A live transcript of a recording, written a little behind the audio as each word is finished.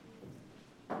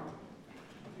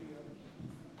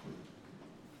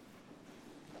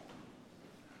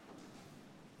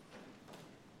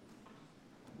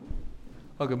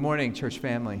Well, good morning, church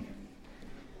family.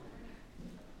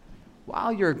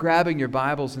 While you're grabbing your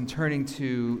Bibles and turning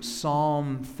to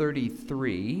Psalm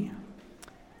 33,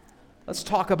 let's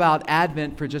talk about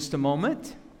Advent for just a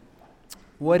moment,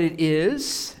 what it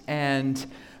is. And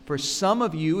for some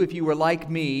of you, if you were like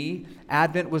me,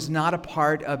 Advent was not a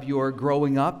part of your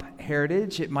growing up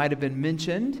heritage. It might have been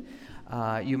mentioned.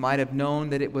 You might have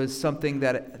known that it was something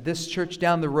that this church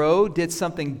down the road did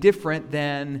something different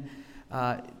than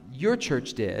your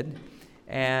church did,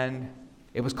 and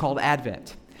it was called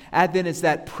Advent. Advent is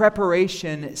that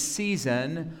preparation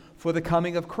season for the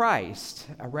coming of Christ.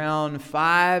 Around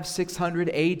 600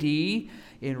 AD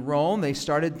in Rome, they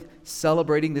started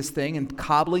celebrating this thing and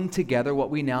cobbling together what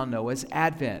we now know as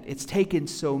Advent. It's taken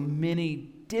so many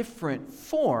different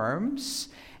forms,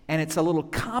 and it's a little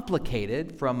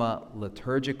complicated from a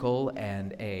liturgical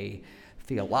and a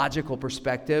theological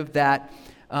perspective that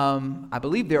I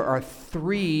believe there are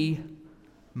 3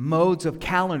 modes of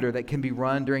calendar that can be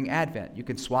run during Advent. You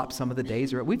can swap some of the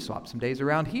days, or we've swapped some days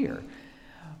around here.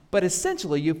 But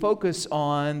essentially, you focus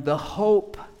on the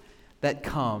hope that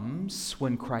comes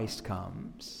when Christ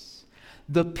comes,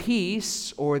 the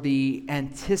peace or the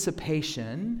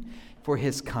anticipation for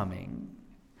his coming,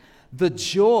 the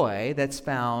joy that's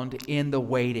found in the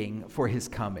waiting for his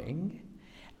coming,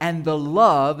 and the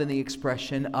love in the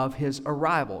expression of his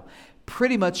arrival.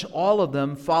 Pretty much all of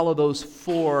them follow those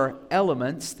 4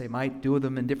 elements. They might do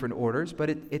them in different orders, but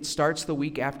it starts the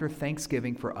week after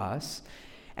Thanksgiving for us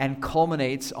and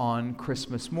culminates on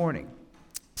Christmas morning.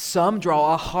 Some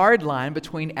draw a hard line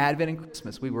between Advent and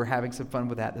Christmas. We were having some fun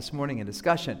with that this morning in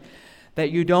discussion,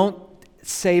 that you don't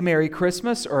say Merry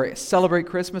Christmas or celebrate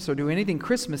Christmas or do anything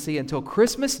Christmassy until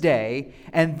Christmas Day,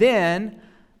 and then,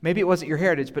 maybe it wasn't your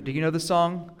heritage, but do you know the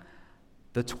song,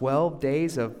 The 12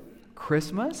 Days of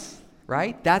Christmas?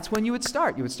 Right? That's when you would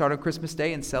start. You would start on Christmas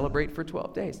Day and celebrate for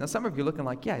 12 days. Now, some of you are looking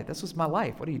like, yeah, this was my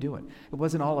life. What are you doing? It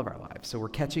wasn't all of our lives. So we're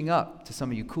catching up to some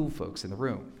of you cool folks in the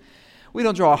room. We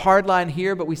don't draw a hard line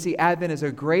here, but we see Advent as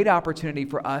a great opportunity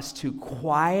for us to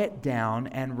quiet down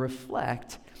and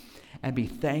reflect and be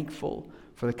thankful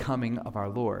for the coming of our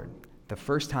Lord. The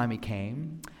first time he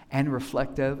came, and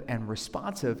reflective and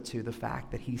responsive to the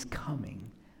fact that he's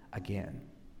coming again.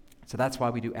 So that's why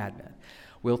we do Advent.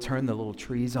 We'll turn the little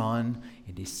trees on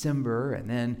in December, and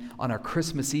then on our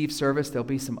Christmas Eve service, there'll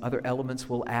be some other elements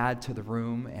we'll add to the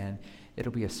room, and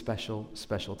it'll be a special,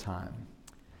 special time.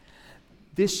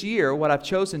 This year, what I've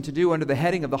chosen to do under the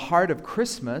heading of the Heart of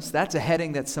Christmas, that's a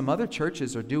heading that some other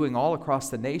churches are doing all across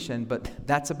the nation, but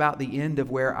that's about the end of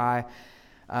where I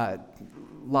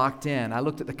locked in. I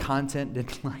looked at the content,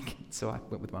 didn't like it, so I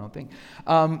went with my own thing.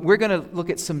 We're going to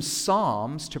look at some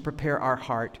Psalms to prepare our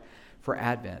heart for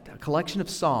Advent, a collection of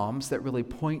Psalms that really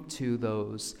point to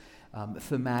those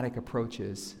thematic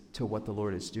approaches to what the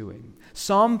Lord is doing.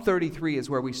 Psalm 33 is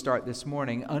where we start this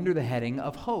morning under the heading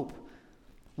of hope.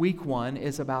 Week 1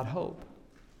 is about hope.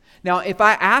 Now, if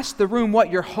I asked the room what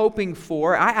you're hoping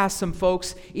for, I asked some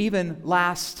folks even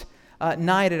last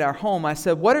night at our home, I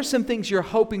said, what are some things you're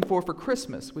hoping for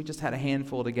Christmas? We just had a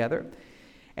handful together.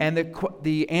 And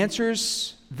the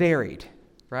answers varied,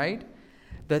 right?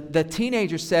 The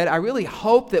teenager said, I really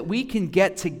hope that we can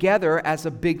get together as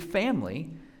a big family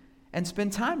and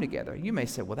spend time together. You may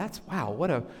say, well, wow, what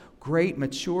a great,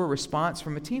 mature response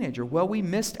from a teenager. Well, we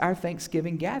missed our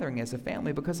Thanksgiving gathering as a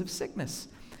family because of sickness.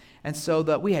 And so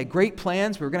we had great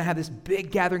plans. We were going to have this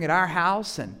big gathering at our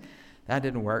house, and that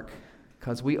didn't work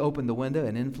because we opened the window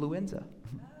and influenza.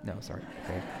 No, sorry.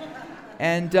 Okay.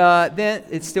 And then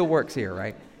it still works here,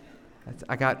 right?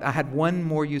 I had one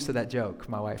more use of that joke,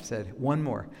 my wife said. One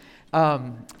more.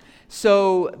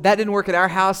 So that didn't work at our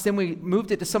house. Then we moved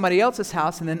it to somebody else's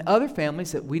house, and then other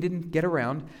families that we didn't get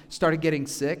around started getting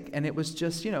sick, and it was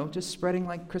just spreading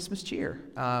like Christmas cheer.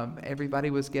 Everybody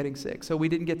was getting sick. So we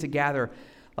didn't get to gather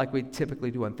like we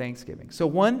typically do on Thanksgiving. So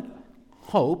one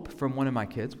hope from one of my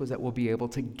kids was that we'll be able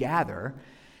to gather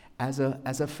as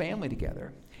a family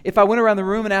together. If I went around the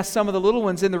room and asked some of the little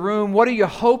ones in the room, what are you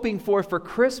hoping for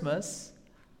Christmas?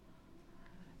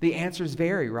 The answers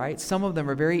vary, right? Some of them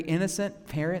are very innocent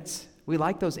parents. We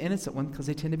like those innocent ones because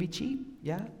they tend to be cheap,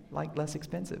 like less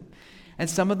expensive. And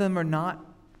some of them are not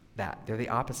that. They're the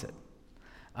opposite.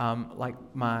 Like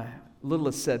my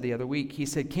littlest said the other week, he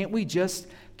said, can't we just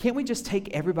take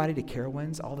everybody to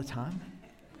Carowinds all the time?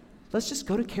 Let's just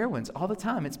go to Carowinds all the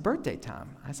time. It's birthday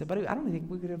time. I said, but I don't think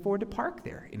we could afford to park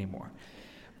there anymore.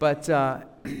 But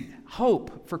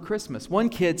hope for Christmas. One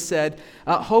kid said,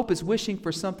 hope is wishing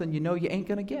for something you ain't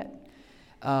going to get.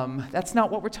 That's not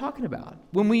what we're talking about.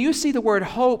 When you see the word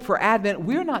hope for Advent,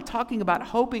 we're not talking about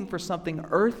hoping for something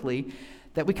earthly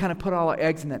that we kind of put all our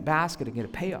eggs in that basket and get a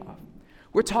payoff.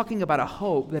 We're talking about a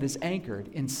hope that is anchored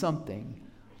in something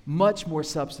much more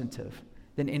substantive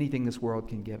than anything this world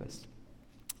can give us.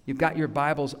 You've got your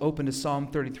Bibles open to Psalm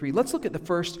 33. Let's look at the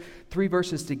first 3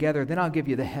 verses together, then I'll give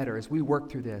you the header as we work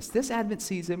through this. This Advent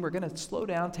season, we're going to slow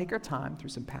down, take our time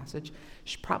through some passage,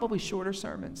 probably shorter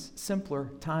sermons, simpler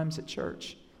times at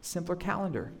church, simpler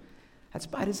calendar. That's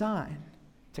by design,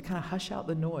 to kind of hush out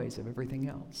the noise of everything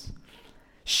else.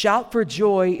 Shout for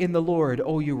joy in the Lord,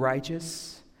 O you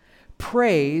righteous.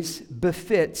 Praise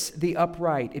befits the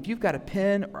upright. If you've got a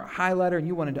pen or a highlighter and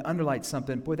you wanted to underline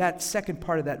something, boy, that second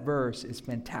part of that verse is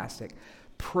fantastic.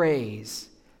 Praise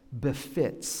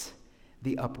befits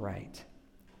the upright.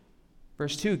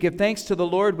 Verse 2, give thanks to the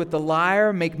Lord with the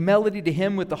lyre, make melody to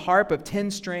him with the harp of 10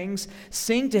 strings,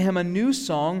 sing to him a new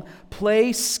song,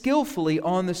 play skillfully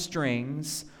on the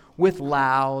strings with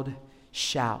loud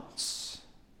shouts.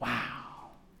 Wow.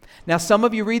 Now, some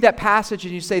of you read that passage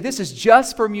and you say, this is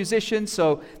just for musicians,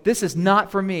 so this is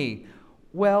not for me.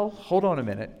 Well, hold on a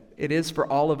minute. It is for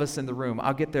all of us in the room.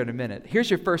 I'll get there in a minute. Here's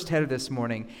your first header this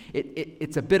morning.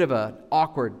 It's a bit of an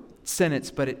awkward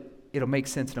sentence, but it'll make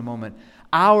sense in a moment.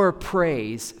 Our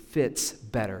praise fits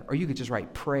better. Or you could just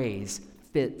write, praise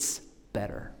fits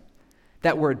better.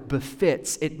 That word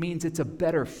befits, it means it's a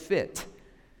better fit.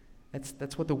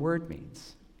 That's what the word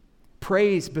means.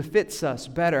 Praise befits us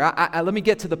better. Let me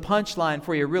get to the punchline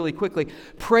for you really quickly.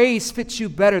 Praise fits you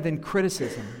better than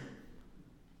criticism.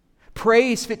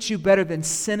 Praise fits you better than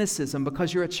cynicism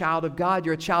because you're a child of God.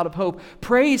 You're a child of hope.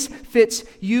 Praise fits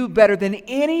you better than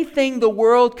anything the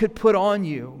world could put on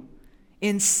you.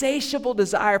 Insatiable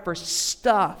desire for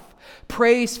stuff.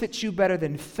 Praise fits you better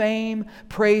than fame.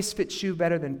 Praise fits you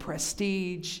better than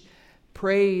prestige.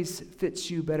 Praise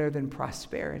fits you better than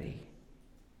prosperity.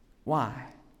 Why?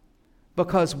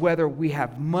 Because whether we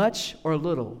have much or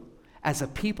little, as a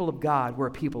people of God, we're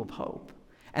a people of hope.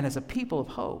 And as a people of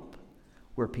hope,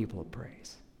 we're a people of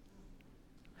praise.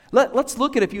 Let's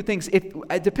look at a few things.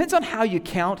 It depends on how you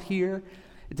count here.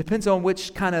 It depends on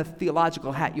which kind of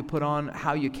theological hat you put on,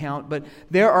 how you count. But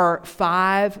there are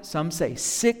 5, some say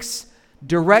 6,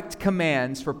 direct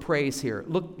commands for praise here.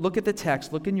 Look at the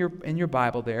text. Look in your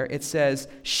Bible there. It says,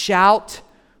 shout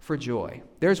for joy.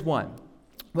 There's one.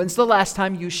 When's the last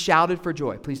time you shouted for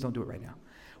joy? Please don't do it right now.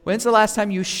 When's the last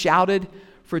time you shouted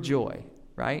for joy,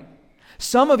 right?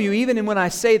 Some of you, even when I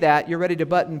say that, you're ready to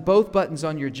button both buttons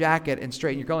on your jacket and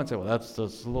straighten your collar and say, well, that's a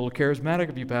little charismatic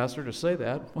of you, Pastor, to say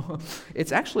that.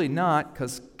 It's actually not,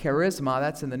 because charisma,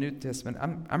 that's in the New Testament.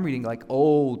 I'm reading like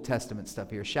Old Testament stuff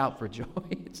here. Shout for joy.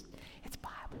 It's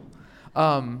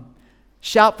Bible.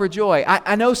 Shout for joy.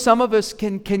 I know some of us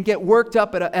can get worked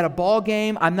up at a ball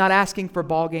game. I'm not asking for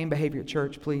ball game behavior at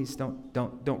church. Please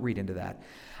don't read into that.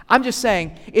 I'm just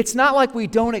saying it's not like we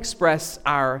don't express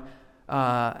our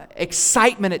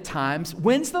excitement at times.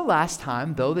 When's the last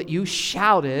time, though, that you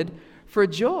shouted for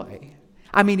joy?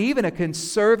 I mean, even a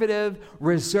conservative,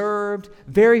 reserved,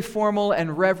 very formal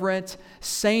and reverent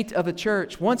saint of the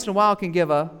church once in a while can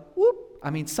give a whoop. I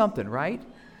mean, something, right?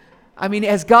 I mean,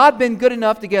 has God been good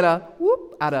enough to get a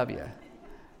whoop out of you?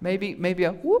 Maybe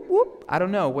a whoop, whoop. I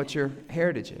don't know what your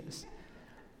heritage is.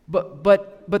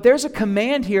 But there's a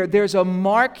command here. There's a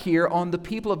mark here on the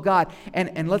people of God.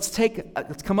 And let's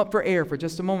come up for air for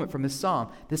just a moment from this psalm.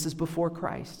 This is before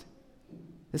Christ.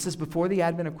 This is before the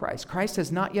advent of Christ. Christ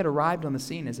has not yet arrived on the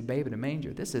scene as a babe in a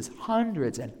manger. This is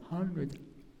hundreds and hundreds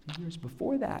of years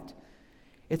before that.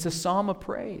 It's a psalm of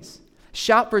praise.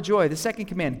 Shout for joy. The second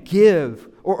command, give.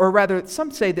 Or rather,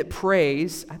 some say that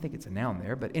praise, I think it's a noun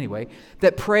there, but anyway,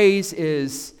 that praise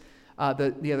is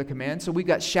the other command. So we've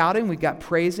got shouting, we've got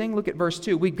praising. Look at verse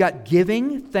 2. We've got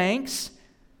giving thanks.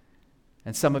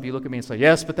 And some of you look at me and say,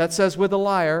 yes, but that says with a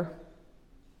lyre.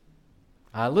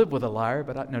 I live with a lyre,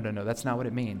 but no, that's not what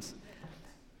it means.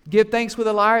 Give thanks with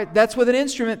a lyre. That's with an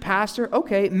instrument, Pastor.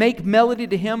 Okay. Make melody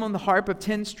to him on the harp of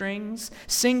 10 strings.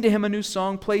 Sing to him a new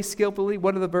song. Play skillfully.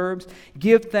 What are the verbs?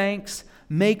 Give thanks.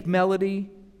 Make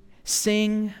melody.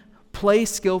 Sing. Play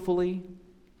skillfully.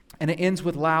 And it ends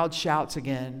with loud shouts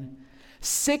again.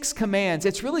 6 commands.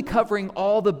 It's really covering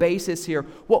all the bases here.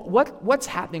 What's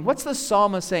happening? What's the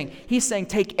psalmist saying? He's saying,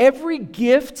 take every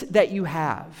gift that you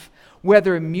have,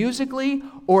 whether musically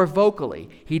or vocally.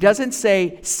 He doesn't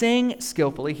say sing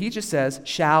skillfully. He just says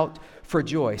shout for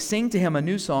joy. Sing to him a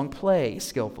new song. Play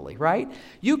skillfully, right?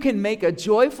 You can make a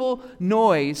joyful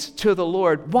noise to the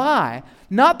Lord. Why?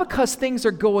 Not because things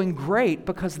are going great,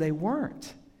 because they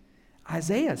weren't.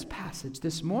 Isaiah's passage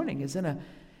this morning is in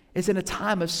a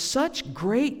time of such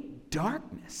great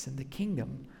darkness in the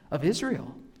kingdom of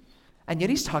Israel. And yet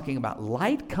he's talking about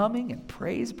light coming and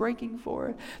praise breaking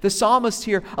forth. The psalmist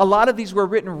here, a lot of these were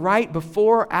written right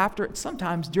before, after, and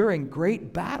sometimes during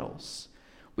great battles.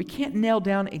 We can't nail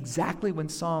down exactly when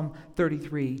Psalm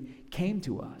 33 came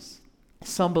to us.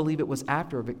 Some believe it was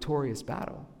after a victorious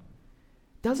battle.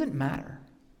 Doesn't matter.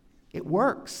 It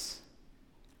works.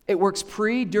 It works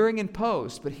pre, during, and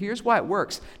post. But here's why it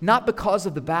works. Not because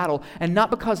of the battle and not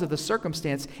because of the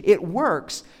circumstance. It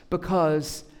works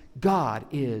because God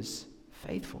is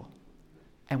faithful.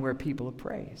 And we're a people of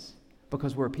praise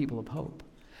because we're a people of hope.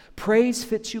 Praise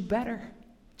fits you better,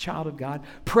 child of God.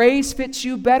 Praise fits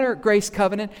you better, Grace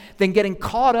Covenant, than getting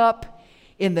caught up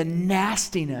in the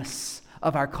nastiness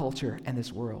of our culture and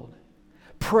this world.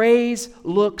 Praise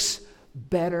looks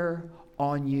better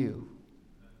on you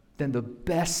than the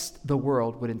best the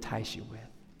world would entice you with.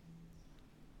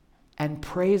 And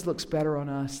praise looks better on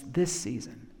us this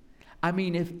season. I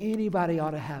mean, if anybody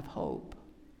ought to have hope,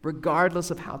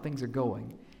 regardless of how things are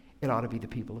going, it ought to be the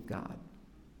people of God.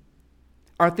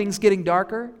 Are things getting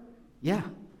darker? Yeah.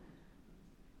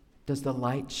 Does the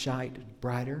light shine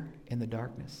brighter in the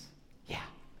darkness? Yeah.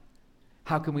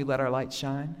 How can we let our light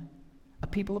shine? A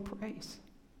people of praise.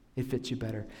 It fits you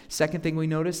better. Second thing we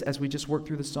notice as we just work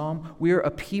through the psalm, we are a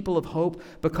people of hope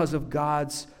because of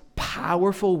God's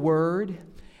powerful word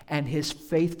and his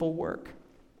faithful work.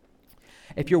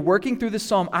 If you're working through the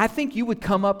psalm, I think you would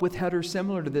come up with headers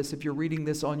similar to this if you're reading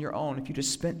this on your own, if you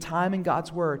just spent time in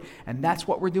God's word. And that's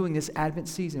what we're doing this Advent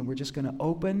season. We're just going to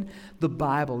open the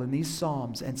Bible in these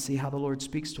psalms and see how the Lord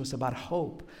speaks to us about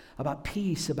hope, about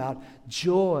peace, about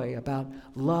joy, about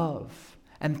love,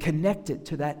 and connect it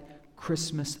to that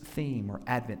Christmas theme or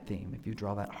Advent theme, if you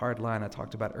draw that hard line I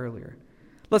talked about earlier.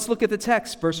 Let's look at the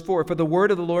text, verse 4. For the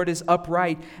word of the Lord is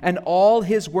upright, and all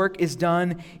his work is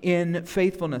done in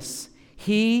faithfulness.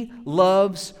 He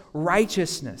loves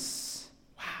righteousness,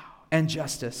 and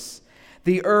justice.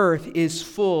 The earth is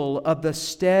full of the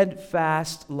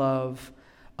steadfast love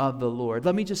of the Lord.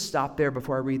 Let me just stop there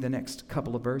before I read the next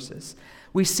couple of verses.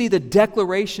 We see the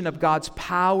declaration of God's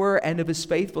power and of his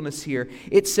faithfulness here.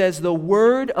 It says, the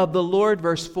word of the Lord,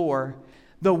 verse 4,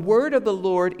 the word of the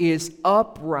Lord is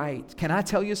upright. Can I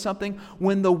tell you something?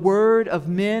 When the word of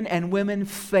men and women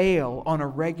fail on a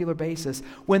regular basis,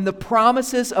 when the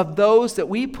promises of those that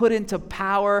we put into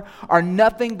power are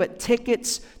nothing but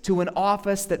tickets to an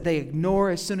office that they ignore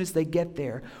as soon as they get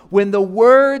there, when the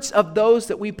words of those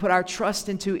that we put our trust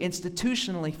into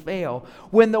institutionally fail,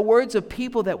 when the words of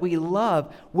people that we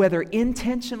love, whether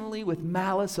intentionally with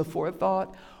malice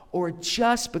aforethought, or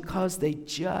just because they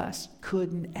just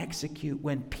couldn't execute.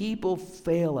 When people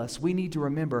fail us, we need to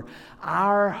remember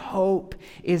our hope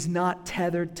is not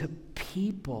tethered to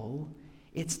people.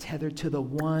 It's tethered to the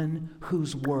one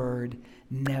whose word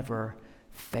never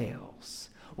fails.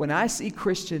 When I see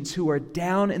Christians who are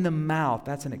down in the mouth,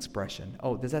 that's an expression.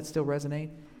 Oh, does that still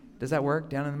resonate? Does that work?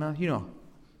 Down in the mouth? You know.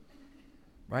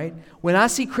 Right? When I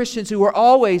see Christians who are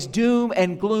always doom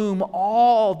and gloom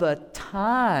all the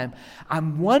time,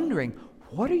 I'm wondering,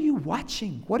 what are you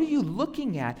watching? What are you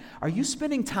looking at? Are you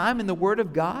spending time in the Word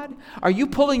of God? Are you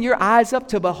pulling your eyes up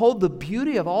to behold the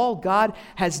beauty of all God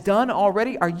has done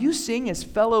already? Are you seeing as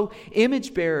fellow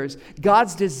image bearers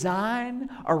God's design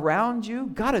around you?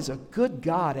 God is a good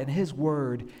God, and his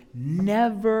Word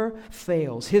never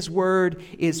fails. His word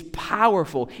is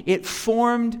powerful. It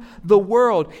formed the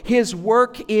world. His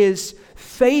work is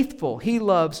faithful. He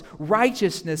loves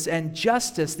righteousness and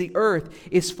justice. The earth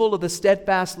is full of the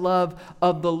steadfast love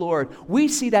of the Lord. We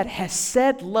see that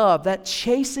hesed love, that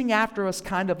chasing after us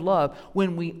kind of love,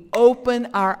 when we open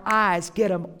our eyes, get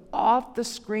them off the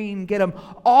screen, get them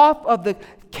off of the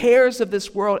cares of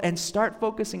this world, and start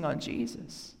focusing on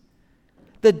Jesus.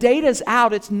 The data's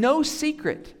out. It's no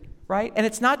secret. Right? And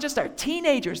it's not just our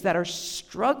teenagers that are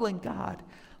struggling. God,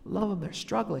 love them. They're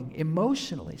struggling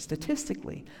emotionally,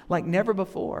 statistically, like never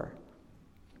before.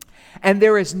 And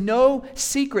there is no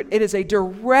secret. It is a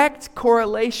direct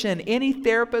correlation. Any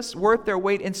therapist worth their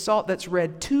weight in salt that's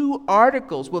read 2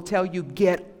 articles will tell you,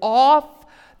 get off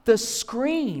the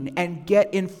screen and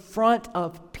get in front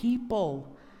of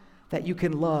people that you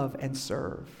can love and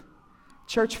serve.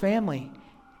 Church family,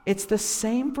 it's the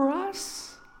same for us.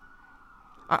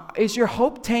 Is your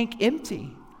hope tank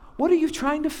empty? What are you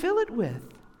trying to fill it with?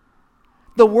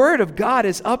 The word of God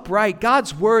is upright.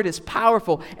 God's word is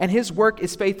powerful, and his work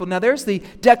is faithful. Now there's the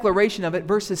declaration of it.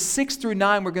 Verses 6 through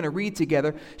 9 we're going to read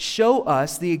together show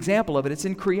us the example of it. It's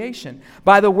in creation.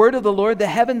 By the word of the Lord the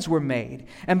heavens were made,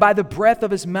 and by the breath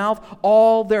of his mouth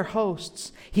all their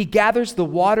hosts. He gathers the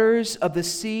waters of the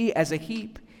sea as a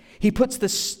heap. He puts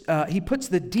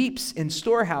the deeps in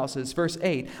storehouses. Verse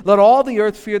 8. Let all the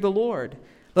earth fear the Lord.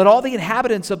 Let all the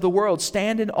inhabitants of the world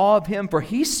stand in awe of him, for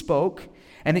he spoke,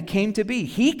 and it came to be.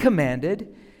 He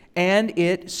commanded, and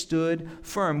it stood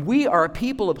firm. We are a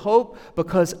people of hope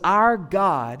because our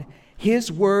God,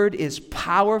 his word is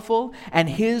powerful, and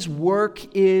his work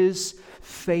is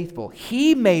faithful.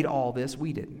 He made all this,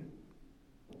 we didn't.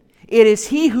 It is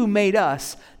he who made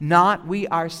us, not we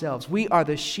ourselves. We are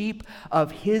the sheep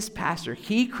of his pasture.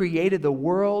 He created the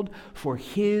world for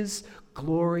his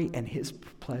glory and his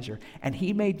pleasure. And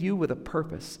he made you with a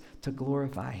purpose to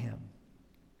glorify him.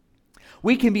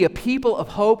 We can be a people of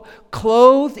hope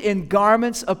clothed in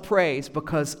garments of praise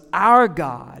because our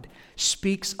God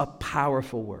speaks a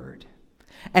powerful word.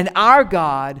 And our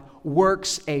God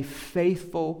works a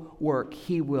faithful work.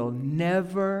 He will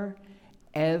never,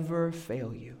 ever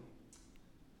fail you.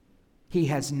 He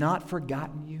has not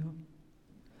forgotten you.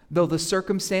 Though the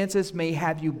circumstances may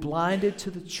have you blinded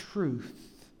to the truth,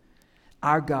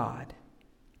 our God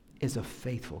is a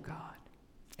faithful God.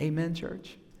 Amen,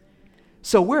 church?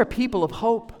 So we're a people of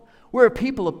hope. We're a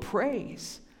people of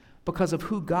praise because of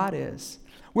who God is.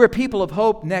 We're a people of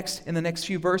hope in the next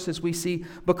few verses we see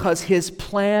because his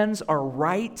plans are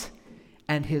right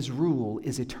and his rule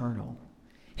is eternal.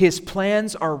 His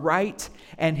plans are right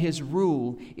and his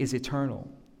rule is eternal.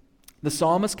 The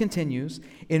psalmist continues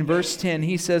in verse 10.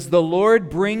 He says, "The Lord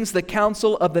brings the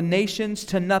counsel of the nations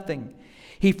to nothing.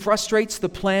 He frustrates the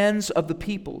plans of the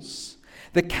peoples.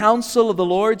 The counsel of the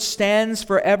Lord stands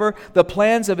forever, the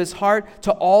plans of his heart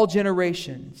to all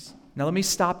generations." Now let me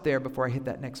stop there before I hit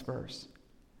that next verse.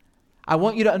 I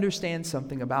want you to understand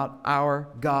something about our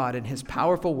God and his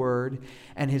powerful word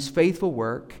and his faithful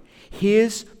work.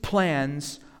 His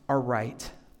plans are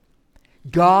right.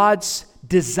 God's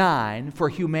design for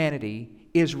humanity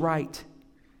is right.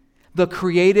 The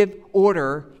creative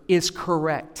order is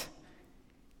correct.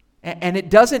 And it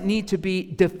doesn't need to be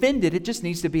defended, it just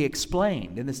needs to be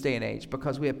explained in this day and age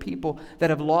because we have people that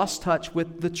have lost touch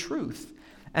with the truth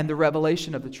and the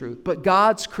revelation of the truth. But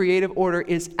God's creative order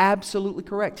is absolutely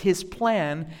correct. His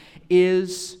plan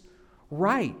is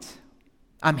right.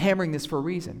 I'm hammering this for a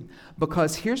reason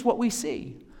because here's what we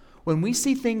see. When we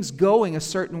see things going a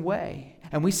certain way,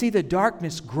 and we see the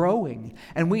darkness growing,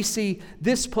 and we see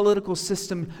this political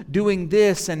system doing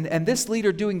this, and this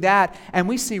leader doing that, and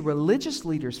we see religious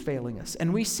leaders failing us,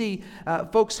 and we see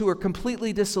folks who are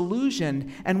completely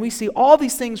disillusioned, and we see all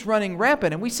these things running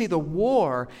rampant, and we see the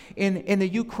war in the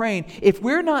Ukraine. If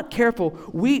we're not careful,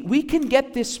 we can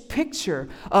get this picture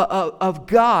of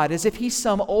God as if he's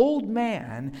some old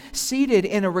man seated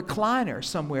in a recliner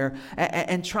somewhere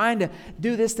and trying to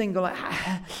do this thing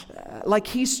like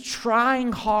he's trying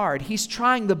hard. He's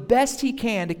trying the best he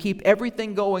can to keep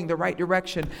everything going the right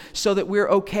direction so that we're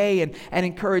okay and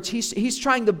encouraged. He's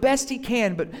trying the best he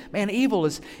can, but man, evil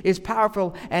is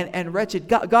powerful and wretched.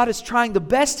 God is trying the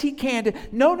best he can to...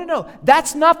 No.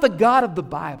 That's not the God of the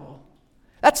Bible.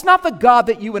 That's not the God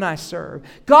that you and I serve.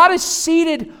 God is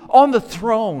seated on the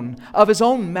throne of his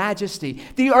own majesty.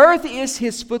 The earth is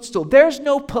his footstool. There's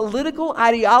no political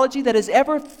ideology that has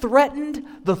ever threatened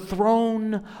the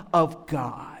throne of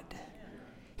God.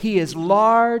 He is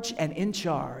large and in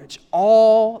charge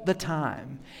all the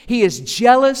time. He is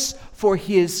jealous for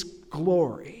his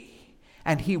glory,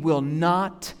 and he will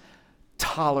not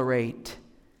tolerate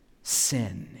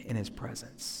sin in his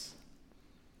presence.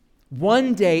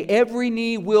 One day, every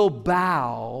knee will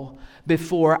bow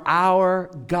before our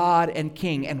God and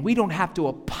King. And we don't have to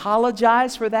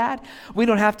apologize for that. We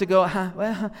don't have to go,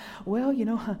 I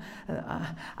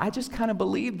just kind of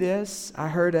believe this. I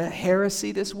heard a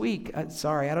heresy this week. I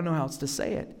don't know how else to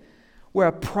say it. Where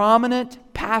a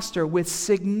prominent pastor with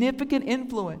significant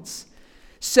influence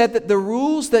said that the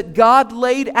rules that God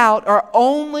laid out are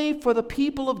only for the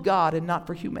people of God and not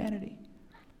for humanity.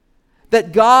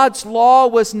 That God's law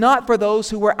was not for those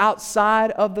who were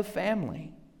outside of the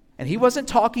family. And he wasn't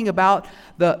talking about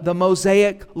the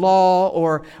Mosaic law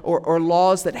or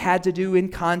laws that had to do in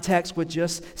context with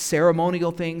just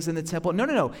ceremonial things in the temple.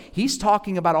 No. He's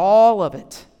talking about all of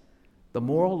it. The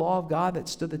moral law of God that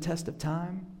stood the test of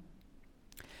time.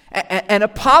 And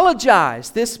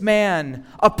this man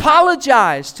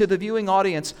apologized to the viewing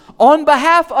audience on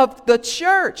behalf of the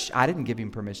church. I didn't give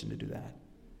him permission to do that.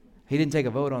 He didn't take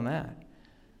a vote on that.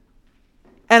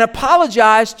 And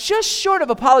apologized, just short of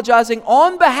apologizing,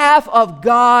 on behalf of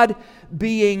God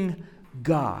being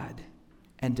God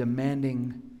and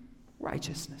demanding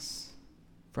righteousness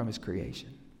from his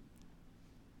creation.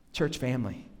 Church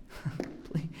family,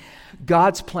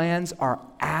 God's plans are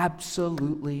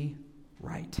absolutely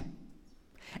right.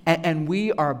 And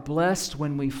we are blessed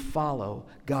when we follow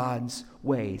God's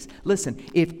ways. Listen,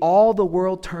 if all the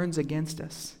world turns against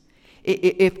us,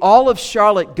 If all of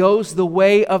Charlotte goes the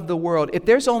way of the world, if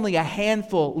there's only a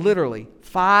handful, literally,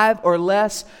 5 or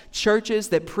less churches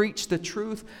that preach the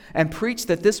truth and preach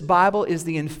that this Bible is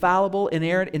the infallible,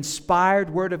 inerrant, inspired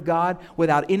Word of God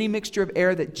without any mixture of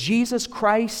error, that Jesus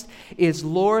Christ is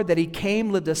Lord, that He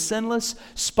came, lived a sinless,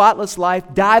 spotless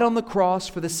life, died on the cross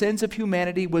for the sins of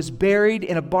humanity, was buried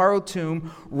in a borrowed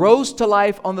tomb, rose to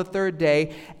life on the third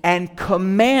day, and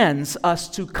commands us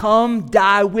to come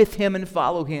die with Him and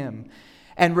follow Him,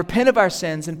 and repent of our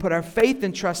sins and put our faith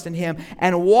and trust in Him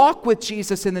and walk with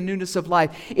Jesus in the newness of life.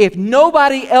 If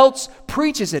nobody else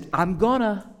preaches it, I'm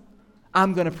gonna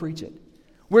preach it.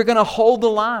 We're going to hold the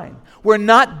line. We're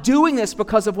not doing this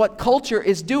because of what culture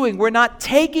is doing. We're not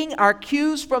taking our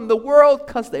cues from the world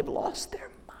because they've lost their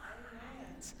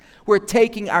minds. We're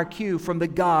taking our cue from the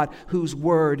God whose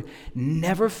word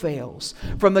never fails,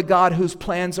 from the God whose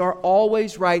plans are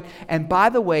always right. And by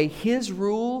the way, His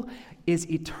rule is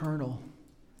eternal.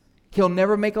 He'll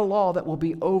never make a law that will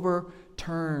be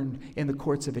overturned in the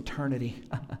courts of eternity.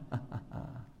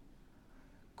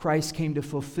 Christ came to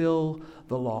fulfill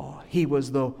the law. He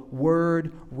was the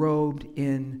Word robed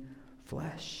in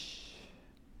flesh.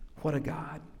 What a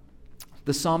God.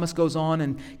 The psalmist goes on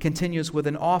and continues with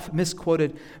an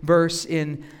oft-misquoted verse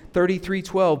in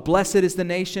 33:12. Blessed is the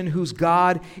nation whose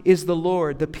God is the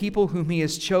Lord, the people whom He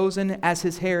has chosen as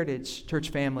His heritage. Church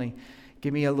family,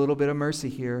 give me a little bit of mercy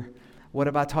here. What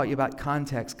have I taught you about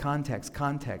context?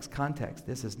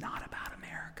 This is not about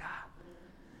America.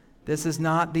 This is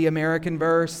not the American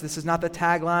verse. This is not the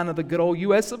tagline of the good old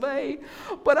US of A.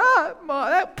 But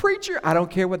that preacher, I don't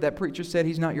care what that preacher said.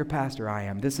 He's not your pastor. I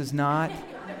am. This is not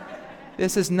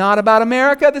about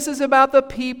America. This is about the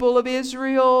people of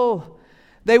Israel.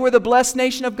 They were the blessed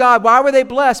nation of God. Why were they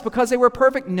blessed? Because they were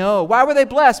perfect? No. Why were they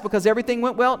blessed? Because everything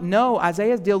went well? No.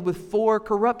 Isaiah dealt with 4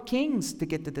 corrupt kings to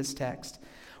get to this text.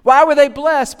 Why were they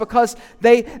blessed? Because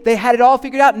they had it all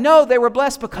figured out? No, they were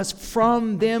blessed because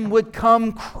from them would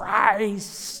come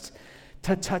Christ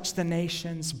to touch the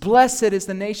nations. Blessed is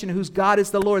the nation whose God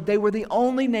is the Lord. They were the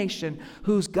only nation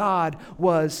whose God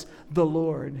was the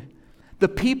Lord. The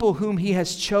people whom He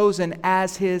has chosen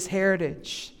as His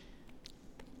heritage.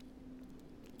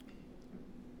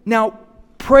 Now,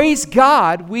 praise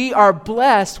God, we are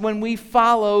blessed when we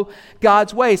follow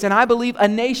God's ways. And I believe a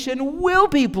nation will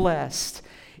be blessed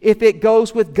if it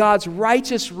goes with God's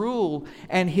righteous rule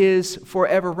and His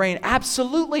forever reign.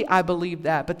 Absolutely, I believe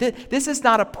that. But this is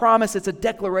not a promise. It's a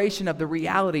declaration of the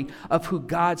reality of who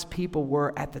God's people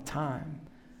were at the time.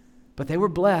 But they were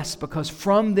blessed because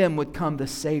from them would come the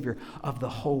Savior of the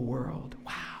whole world.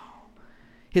 Wow.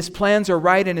 His plans are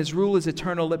right and His rule is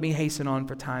eternal. Let me hasten on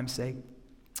for time's sake.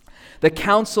 The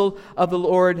counsel of the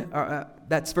Lord,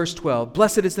 that's verse 12.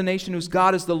 Blessed is the nation whose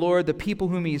God is the Lord, the people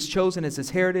whom He has chosen as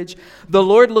His heritage. The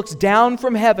Lord looks down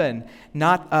from heaven,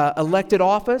 not elected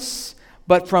office,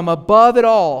 but from above it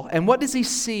all. And what does He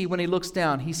see when He looks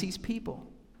down? He sees people.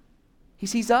 He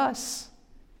sees us.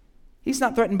 He's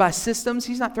not threatened by systems.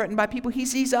 He's not threatened by people. He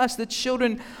sees us, the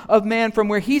children of man, from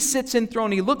where He sits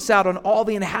enthroned. He looks out on all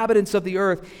the inhabitants of the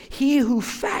earth. He who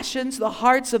fashions the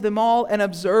hearts of them all and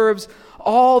observes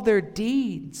all their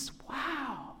deeds.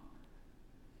 Wow.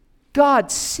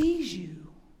 God sees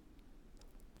you.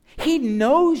 He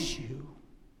knows you.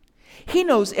 He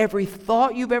knows every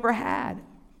thought you've ever had.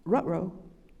 Ruh-roh.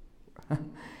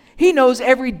 He knows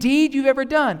every deed you've ever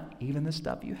done, even the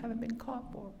stuff you haven't been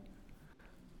caught for.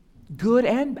 Good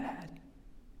and bad.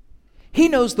 He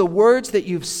knows the words that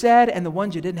you've said and the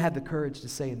ones you didn't have the courage to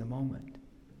say in the moment.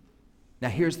 Now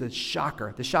here's the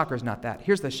shocker. The shocker is not that.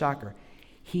 Here's the shocker.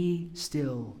 He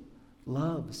still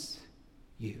loves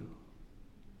you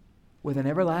with an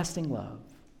everlasting love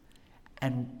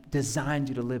and designed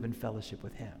you to live in fellowship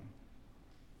with Him.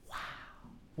 Wow.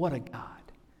 What a God.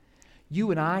 You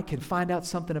and I can find out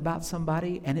something about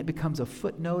somebody and it becomes a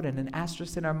footnote and an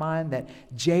asterisk in our mind that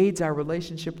jades our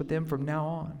relationship with them from now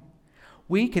on.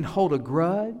 We can hold a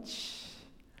grudge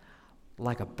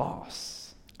like a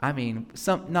boss. I mean,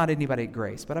 not anybody at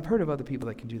Grace, but I've heard of other people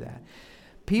that can do that.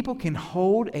 People can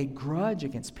hold a grudge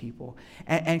against people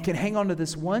and can hang on to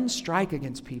this one strike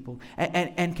against people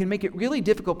and can make it really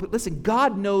difficult. But listen,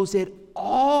 God knows it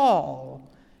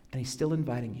all, and He's still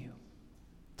inviting you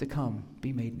to come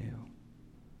be made new,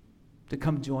 to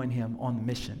come join Him on the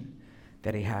mission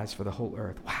that He has for the whole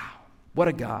earth. Wow, what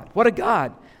a God, what a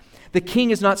God. The king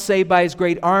is not saved by his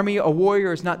great army. A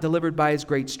warrior is not delivered by his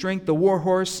great strength. The war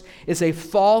horse is a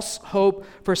false hope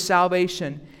for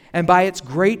salvation, and by its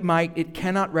great might it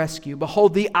cannot rescue.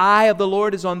 Behold, the eye of the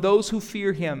Lord is on those who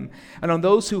fear Him, and on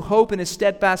those who hope in His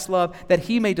steadfast love, that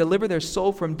He may deliver their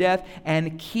soul from death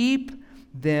and keep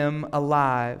them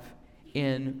alive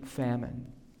in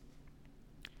famine.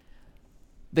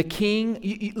 The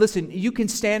king, listen, you can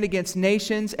stand against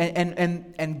nations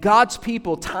and God's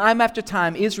people time after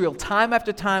time, Israel time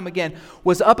after time again,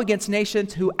 was up against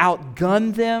nations who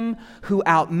outgunned them, who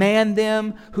outmanned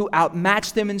them, who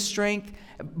outmatched them in strength.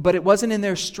 But it wasn't in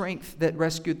their strength that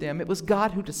rescued them. It was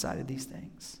God who decided these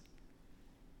things.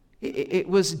 It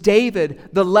was David,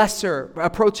 the lesser,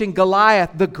 approaching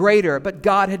Goliath, the greater, but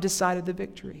God had decided the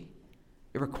victory.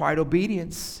 It required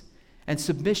obedience and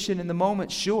submission in the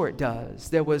moment. Sure, it does.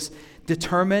 There was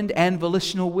determined and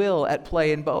volitional will at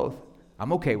play in both.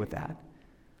 I'm okay with that.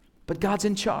 But God's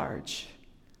in charge.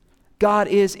 God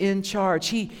is in charge.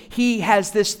 He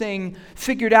has this thing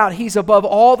figured out. He's above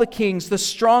all the kings, the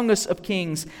strongest of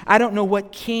kings. I don't know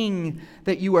what king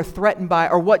that you are threatened by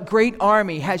or what great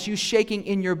army has you shaking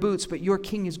in your boots, but your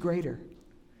king is greater.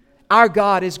 Our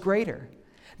God is greater.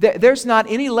 There's not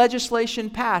any legislation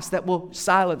passed that will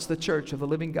silence the church of the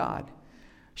living God.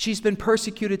 She's been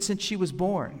persecuted since she was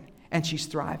born, and she's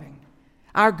thriving.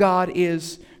 Our God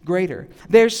is greater.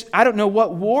 I don't know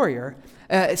what warrior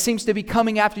it seems to be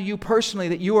coming after you personally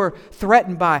that you are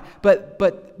threatened by,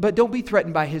 but don't be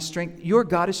threatened by his strength. Your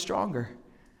God is stronger.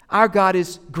 Our God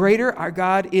is greater. Our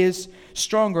God is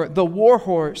stronger. The war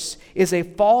horse is a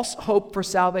false hope for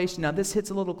salvation. Now, this hits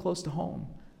a little close to home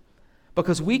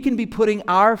because we can be putting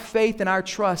our faith and our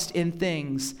trust in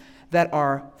things that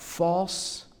are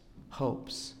false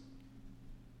hopes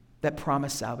that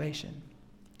promise salvation.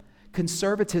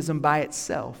 Conservatism by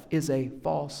itself is a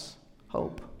false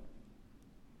hope.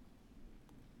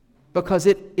 Because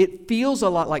it feels a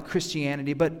lot like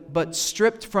Christianity, but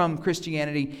stripped from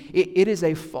Christianity, it is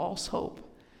a false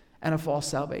hope and a false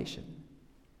salvation.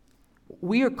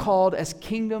 We are called as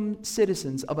kingdom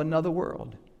citizens of another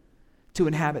world to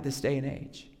inhabit this day and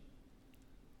age.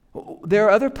 There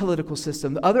are other political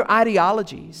systems, other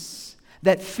ideologies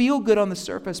that feel good on the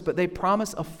surface, but they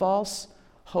promise a false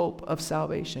hope of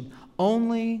salvation.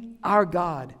 Only our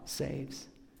God saves.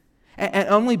 And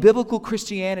only biblical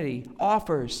Christianity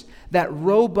offers that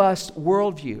robust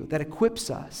worldview that equips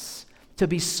us to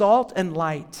be salt and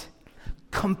light,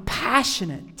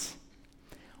 compassionate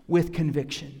with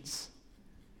convictions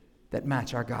that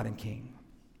match our God and King.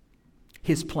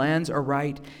 His plans are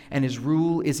right and his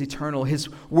rule is eternal. His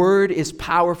word is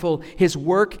powerful. His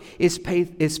work is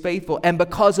faithful. And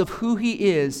because of who he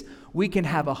is, we can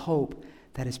have a hope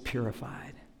that is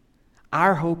purified.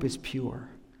 Our hope is pure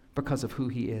because of who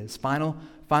he is. Final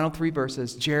 3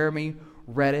 verses. Jeremy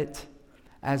read it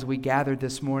as we gathered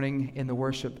this morning in the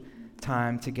worship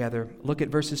time together. Look at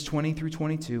verses 20 through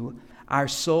 22. Our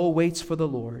soul waits for the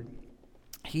Lord.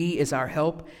 He is our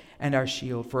help and our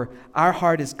shield, for our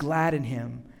heart is glad in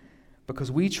him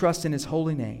because we trust in his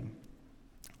holy name.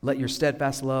 Let your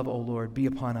steadfast love, O Lord, be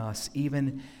upon us,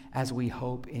 even as we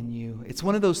hope in you. It's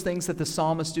one of those things that the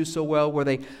psalmists do so well where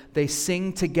they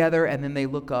sing together and then they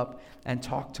look up and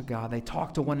talk to God. They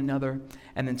talk to one another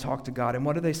and then talk to God. And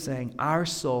what are they saying? Our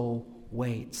soul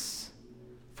waits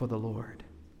for the Lord.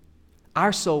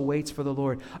 Our soul waits for the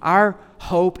Lord. Our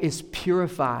hope is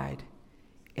purified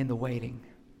in the waiting.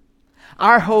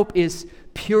 Our hope is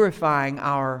purifying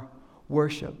our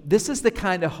worship. This is the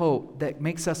kind of hope that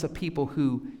makes us a people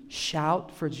who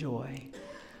shout for joy,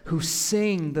 who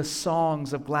sing the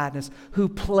songs of gladness, who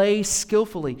play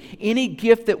skillfully. Any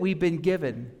gift that we've been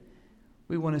given,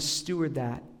 we want to steward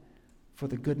that for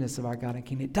the goodness of our God and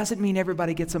King. It doesn't mean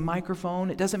everybody gets a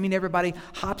microphone. It doesn't mean everybody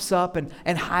hops up and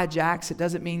hijacks. It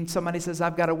doesn't mean somebody says,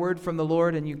 I've got a word from the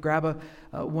Lord, and you grab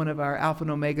one of our Alpha and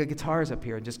Omega guitars up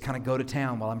here and just kind of go to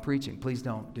town while I'm preaching. Please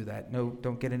don't do that. No,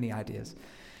 don't get any ideas.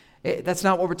 That's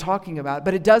not what we're talking about.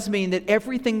 But it does mean that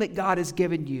everything that God has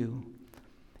given you,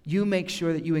 you make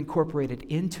sure that you incorporate it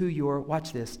into your,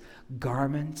 watch this,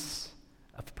 garments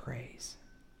of praise.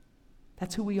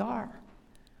 That's who we are.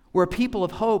 We're a people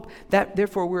of hope.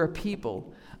 Therefore, we're a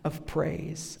people of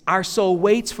praise. Our soul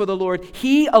waits for the Lord.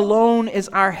 He alone is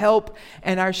our help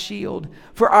and our shield.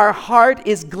 For our heart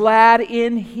is glad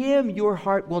in him. Your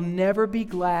heart will never be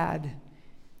glad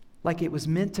like it was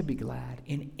meant to be glad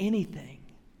in anything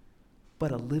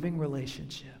but a living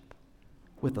relationship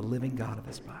with the living God of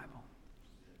this Bible.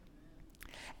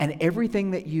 And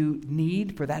everything that you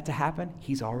need for that to happen,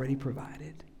 he's already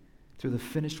provided through the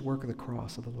finished work of the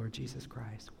cross of the Lord Jesus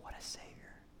Christ. What a Savior.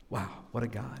 Wow, what a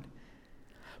God.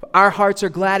 Our hearts are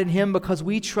glad in him because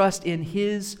we trust in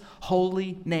his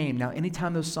holy name. Now,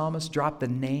 anytime those psalmists drop the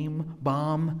name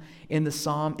bomb in the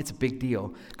psalm, it's a big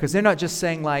deal. Because they're not just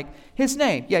saying like, his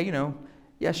name, yeah,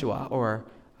 Yeshua, or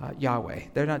Yahweh.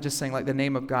 They're not just saying like the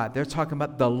name of God. They're talking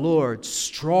about the Lord,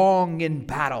 strong in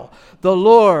battle. The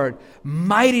Lord,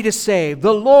 mighty to save.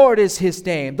 The Lord is his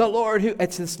name. The Lord who,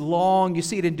 it's this long, you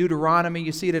see it in Deuteronomy.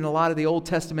 You see it in a lot of the Old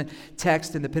Testament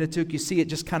text in the Pentateuch. You see it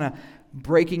just kind of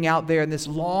breaking out there in this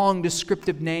long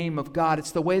descriptive name of God.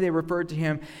 It's the way they referred to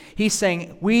him. He's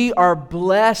saying, we are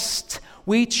blessed.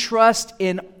 We trust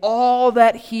in all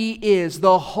that he is.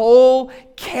 The whole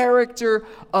character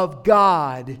of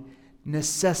God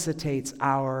necessitates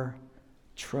our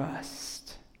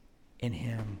trust in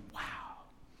him. Wow.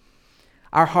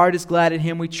 Our heart is glad in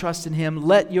him. We trust in him.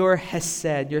 Let your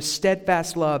hesed, your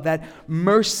steadfast love, that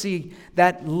mercy,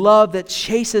 that love that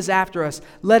chases after us,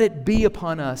 let it be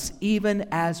upon us even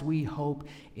as we hope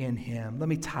in him. Let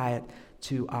me tie it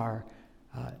to our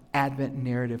Advent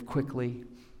narrative quickly,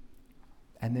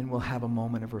 and then we'll have a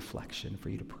moment of reflection for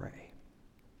you to pray.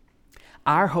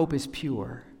 Our hope is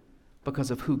pure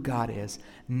because of who God is,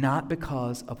 not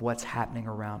because of what's happening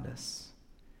around us.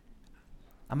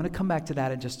 I'm going to come back to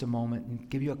that in just a moment and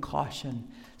give you a caution,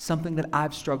 something that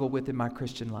I've struggled with in my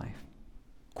Christian life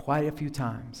quite a few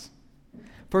times.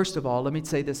 First of all, let me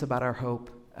say this about our hope,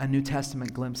 a New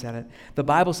Testament glimpse at it. The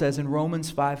Bible says in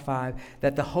Romans 5:5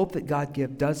 that the hope that God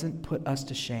gives doesn't put us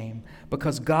to shame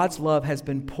because God's love has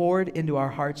been poured into our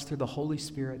hearts through the Holy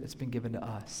Spirit that's been given to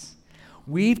us.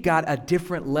 We've got a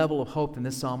different level of hope than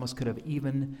this psalmist could have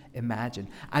even imagined.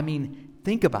 I mean,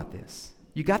 think about this.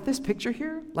 You got this picture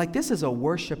here? Like, this is a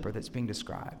worshiper that's being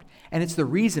described. And it's the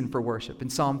reason for worship in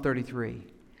Psalm 33.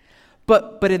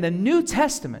 But in the New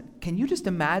Testament, can you just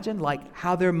imagine like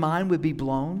how their mind would be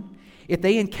blown if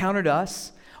they encountered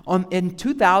us in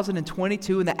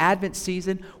 2022 in the Advent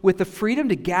season with the freedom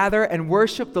to gather and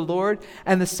worship the Lord,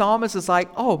 and the psalmist is like,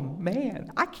 oh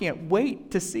man, I can't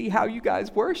wait to see how you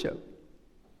guys worship.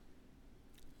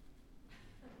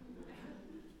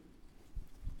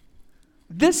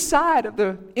 This side of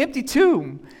the empty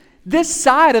tomb, this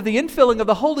side of the infilling of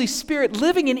the Holy Spirit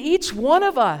living in each one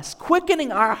of us,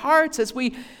 quickening our hearts as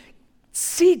we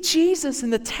see Jesus in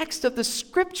the text of the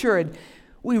Scripture, and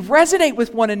we resonate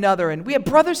with one another, and we have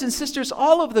brothers and sisters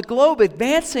all over the globe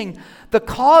advancing the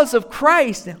cause of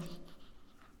Christ.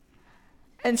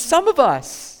 And some of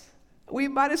us, we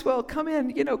might as well come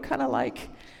in, kind of like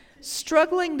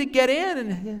struggling to get in,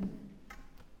 and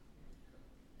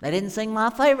they didn't sing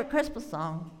my favorite Christmas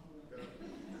song.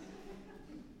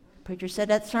 Preacher said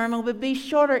that sermon would be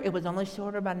shorter. It was only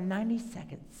shorter by 90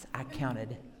 seconds. I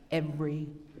counted every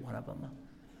one of them.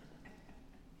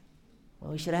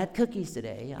 Well, we should have had cookies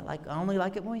today. I only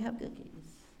like it when we have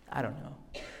cookies. I don't know.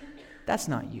 That's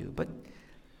not you. But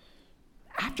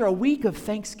after a week of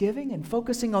Thanksgiving and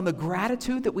focusing on the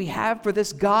gratitude that we have for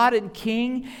this God and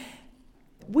King,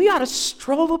 we ought to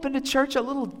stroll up into church a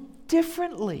little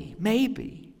differently,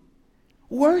 maybe.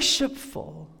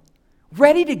 Worshipful,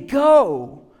 ready to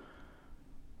go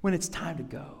when it's time to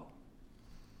go.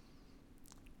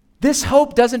 This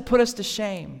hope doesn't put us to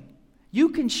shame. You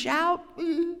can shout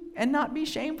and not be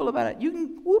shameful about it. You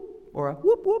can whoop or a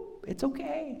whoop whoop. It's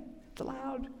okay. It's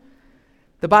allowed.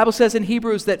 The Bible says in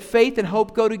Hebrews that faith and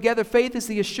hope go together. Faith is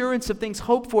the assurance of things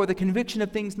hoped for, the conviction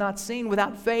of things not seen.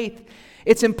 Without faith,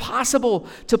 it's impossible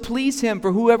to please him,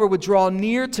 for whoever would draw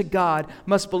near to God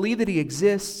must believe that he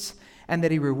exists and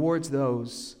that he rewards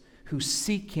those who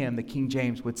seek him. The King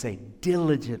James would say,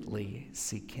 diligently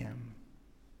seek him.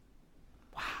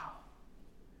 Wow.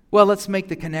 Well, let's make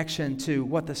the connection to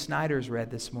what the Snyders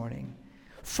read this morning.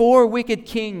 4 wicked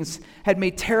kings had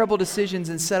made terrible decisions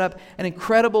and set up an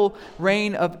incredible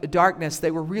reign of darkness.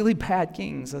 They were really bad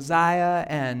kings. Uzziah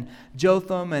and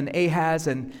Jotham and Ahaz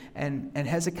and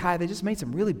Hezekiah, they just made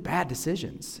some really bad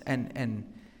decisions. And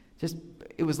just,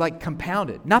 it was like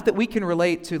compounded. Not that we can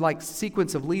relate to like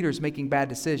sequence of leaders making bad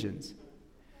decisions.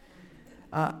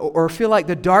 Or feel like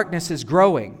the darkness is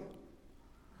growing.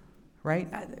 Right?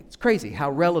 It's crazy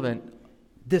how relevant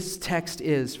this text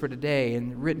is for today,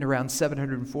 and written around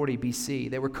 740 BC.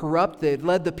 They were corrupt. They had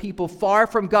led the people far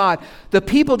from God. The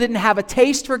people didn't have a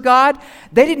taste for God.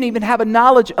 They didn't even have a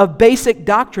knowledge of basic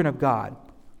doctrine of God.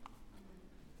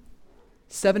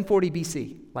 740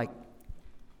 BC,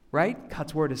 right?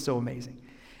 God's word is so amazing.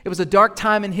 It was a dark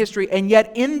time in history, and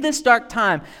yet in this dark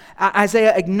time,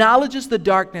 Isaiah acknowledges the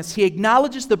darkness. He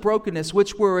acknowledges the brokenness,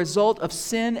 which were a result of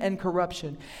sin and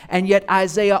corruption. And yet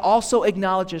Isaiah also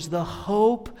acknowledges the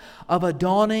hope of a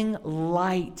dawning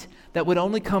light that would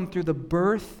only come through the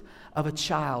birth of a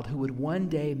child who would one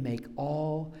day make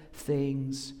all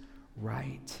things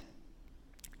right.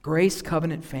 Grace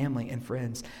Covenant family and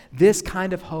friends, this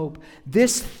kind of hope,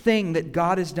 this thing that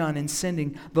God has done in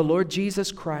sending the Lord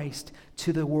Jesus Christ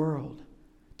to the world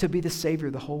to be the Savior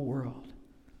of the whole world.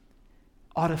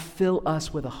 ought to fill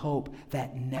us with a hope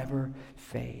that never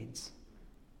fades.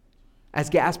 As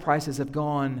gas prices have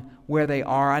gone where they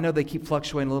are, I know they keep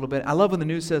fluctuating a little bit. I love when the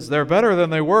news says they're better than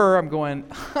they were. I'm going,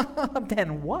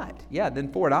 then what? Yeah, then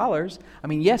 $4. I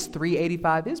mean, yes,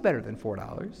 $3.85 is better than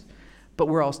 $4, but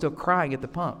we're all still crying at the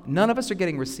pump. None of us are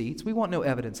getting receipts. We want no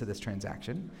evidence of this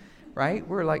transaction, right?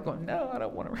 We're like going, no, I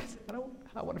don't want to.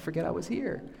 I want to forget I was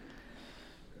here.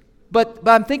 But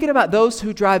I'm thinking about those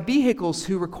who drive vehicles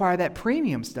who require that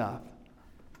premium stuff.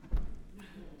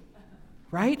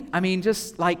 Right? I mean,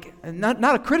 just like,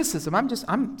 not a criticism.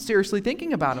 I'm seriously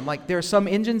thinking about them. Like, there are some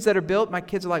engines that are built. My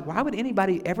kids are like, why would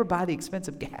anybody ever buy the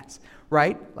expensive gas?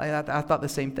 Right? Like, I thought the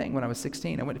same thing when I was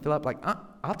 16. I went to fill up like,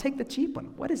 I'll take the cheap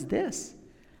one. What is this?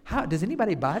 How does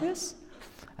anybody buy this?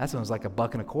 That sounds like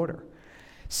 $1.25.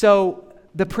 So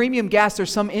the premium gas,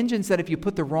 there's some engines that if you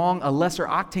put a lesser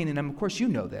octane in them, of course you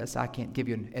know this. I can't give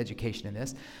you an education in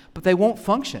this, but they won't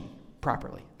function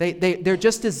properly. They're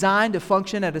just designed to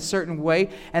function at a certain way,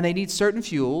 and they need certain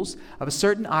fuels of a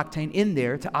certain octane in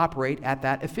there to operate at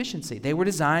that efficiency. They were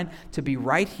designed to be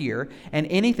right here, and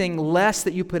anything less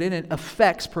that you put in it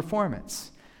affects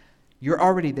performance. You're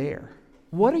already there.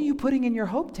 What are you putting in your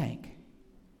hope tank?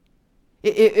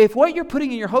 If what you're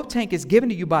putting in your hope tank is given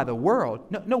to you by the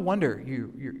world, no wonder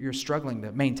you're struggling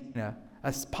to maintain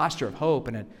a posture of hope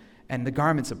and the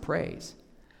garments of praise.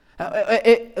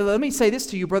 Let me say this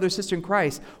to you, brother, sister in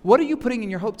Christ. What are you putting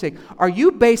in your hope tank? Are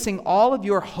you basing all of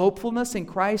your hopefulness in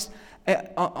Christ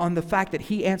on the fact that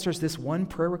He answers this one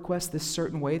prayer request this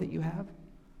certain way that you have?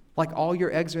 Like all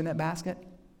your eggs are in that basket?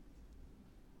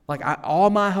 Like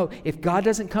all my hope. If God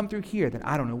doesn't come through here, then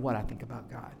I don't know what I think about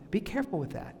God. Be careful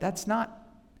with that. That's not,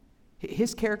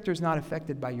 His character is not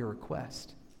affected by your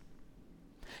request.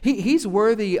 He's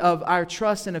worthy of our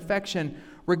trust and affection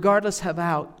regardless of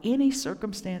how any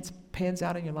circumstance pans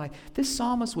out in your life. This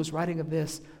psalmist was writing of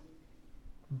this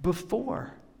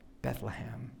before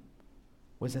Bethlehem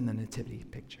was in the nativity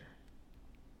picture.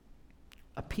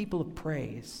 A people of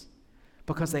praise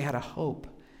because they had a hope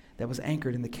that was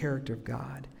anchored in the character of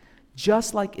God.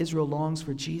 Just like Israel longed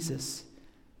for Jesus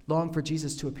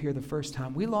to appear the first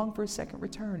time, we long for His second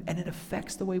return, and it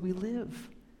affects the way we live.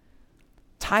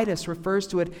 Titus refers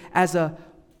to it as a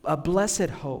blessed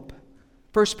hope.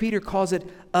 1 Peter calls it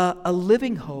a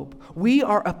living hope. We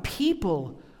are a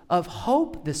people of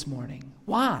hope this morning.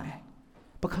 Why?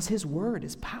 Because His word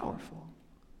is powerful.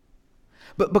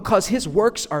 But because His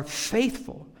works are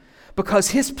faithful. Because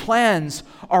His plans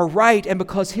are right, and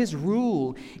because His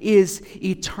rule is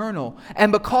eternal.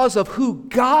 And because of who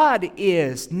God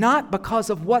is, not because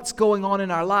of what's going on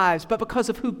in our lives, but because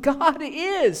of who God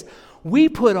is, we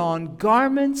put on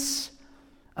garments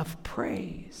of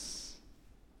praise.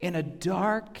 In a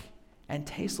dark and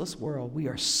tasteless world, we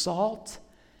are salt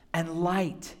and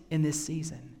light in this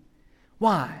season.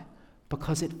 Why?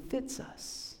 Because it fits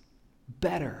us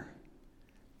better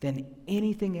than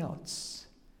anything else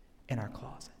in our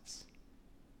closets.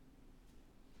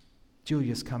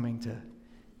 Julia's coming to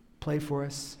play for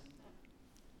us.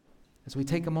 As we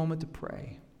take a moment to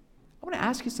pray, I want to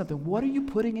ask you something. What are you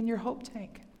putting in your hope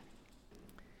tank?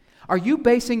 Are you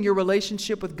basing your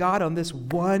relationship with God on this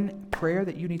one prayer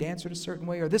that you need answered a certain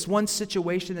way, or this one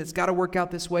situation that's got to work out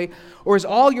this way? Or is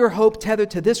all your hope tethered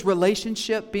to this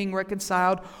relationship being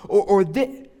reconciled? Or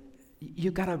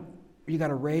you got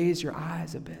to raise your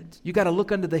eyes a bit. You got to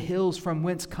look unto the hills from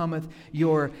whence cometh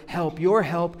your help. Your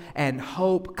help and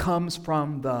hope comes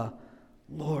from the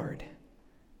Lord,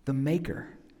 the maker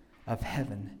of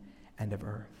heaven and of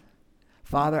earth.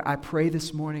 Father, I pray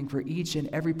this morning for each and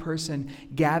every person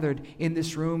gathered in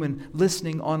this room and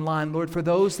listening online. Lord, for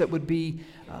those that would be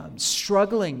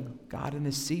struggling, God, in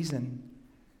this season.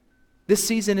 This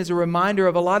season is a reminder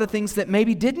of a lot of things that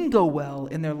maybe didn't go well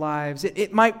in their lives.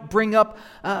 It might bring up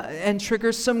and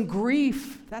trigger some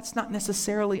grief. That's not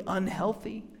necessarily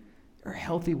unhealthy. There are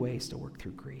healthy ways to work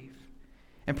through grief.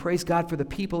 And praise God for the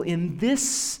people in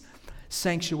this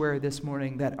sanctuary this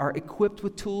morning that are equipped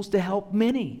with tools to help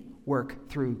many work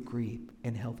through grief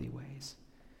in healthy ways.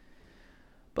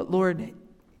 But Lord,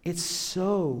 it's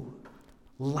so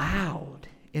loud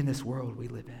in this world we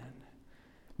live in.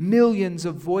 Millions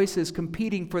of voices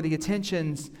competing for the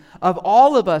attentions of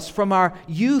all of us, from our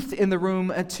youth in the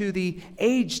room to the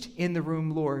aged in the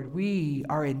room, Lord. We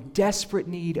are in desperate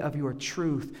need of your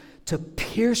truth to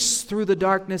pierce through the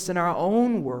darkness in our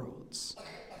own worlds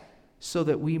so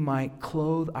that we might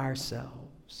clothe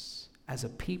ourselves as a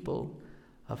people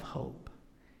of hope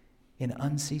in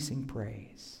unceasing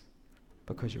praise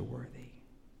because you're worthy.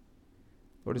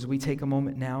 Lord, as we take a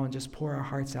moment now and just pour our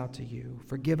hearts out to you,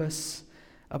 forgive us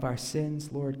of our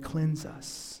sins, Lord, cleanse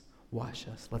us, wash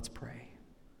us. Let's pray.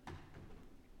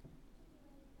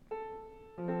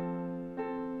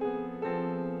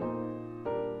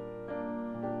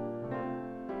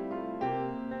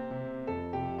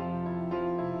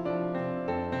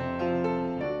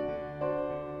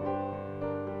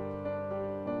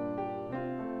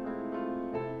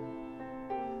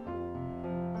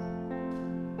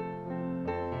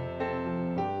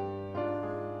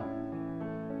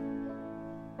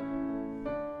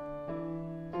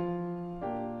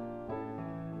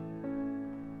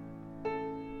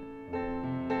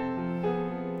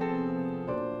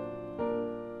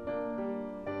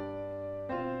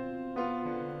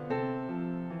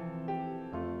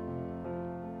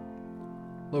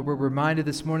 Lord, we're reminded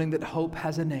this morning that hope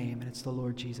has a name, and it's the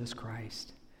Lord Jesus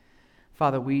Christ.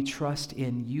 Father, we trust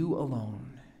in you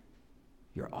alone.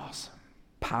 You're awesome,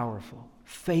 powerful,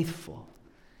 faithful,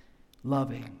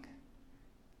 loving.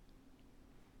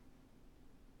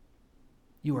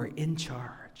 You are in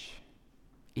charge,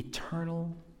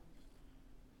 eternal,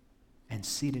 and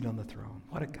seated on the throne.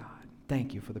 What a God.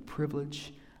 Thank you for the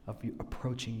privilege of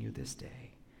approaching you this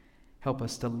day. Help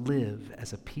us to live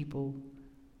as a people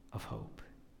of hope.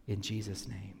 In Jesus'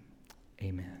 name,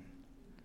 amen.